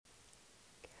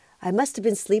I must have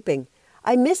been sleeping.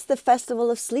 I missed the Festival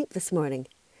of Sleep this morning.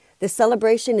 The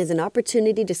celebration is an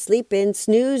opportunity to sleep in,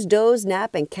 snooze, doze,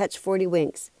 nap, and catch 40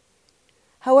 winks.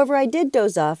 However, I did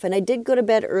doze off and I did go to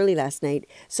bed early last night,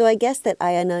 so I guess that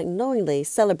I unknowingly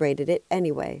celebrated it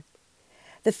anyway.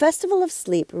 The Festival of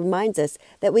Sleep reminds us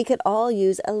that we could all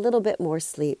use a little bit more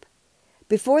sleep.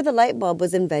 Before the light bulb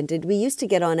was invented, we used to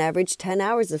get on average 10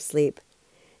 hours of sleep.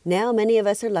 Now many of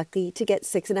us are lucky to get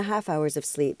 6.5 hours of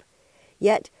sleep.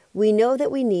 Yet we know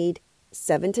that we need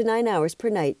 7 to 9 hours per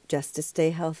night just to stay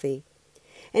healthy.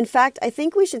 In fact, I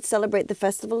think we should celebrate the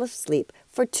Festival of Sleep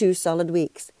for 2 solid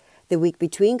weeks. The week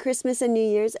between Christmas and New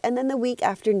Year's, and then the week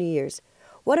after New Year's.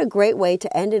 What a great way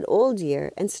to end an old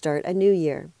year and start a new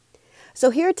year. So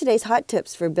here are today's hot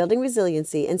tips for building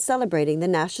resiliency and celebrating the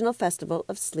National Festival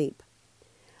of Sleep.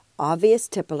 Obvious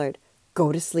tip alert: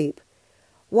 go to sleep.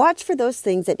 Watch for those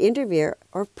things that interfere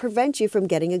or prevent you from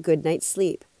getting a good night's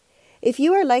sleep. If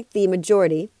you are like the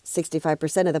majority,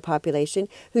 65% of the population,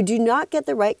 who do not get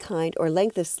the right kind or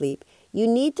length of sleep, you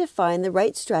need to find the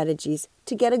right strategies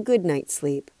to get a good night's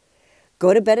sleep.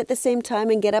 Go to bed at the same time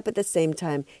and get up at the same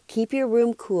time. Keep your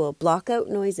room cool. Block out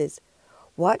noises.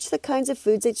 Watch the kinds of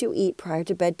foods that you eat prior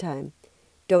to bedtime.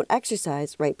 Don't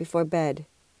exercise right before bed.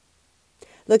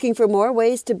 Looking for more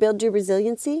ways to build your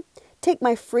resiliency? Take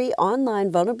my free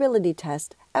online vulnerability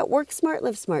test at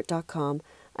WorkSmartLivesmart.com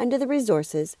under the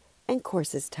Resources and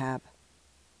Courses tab.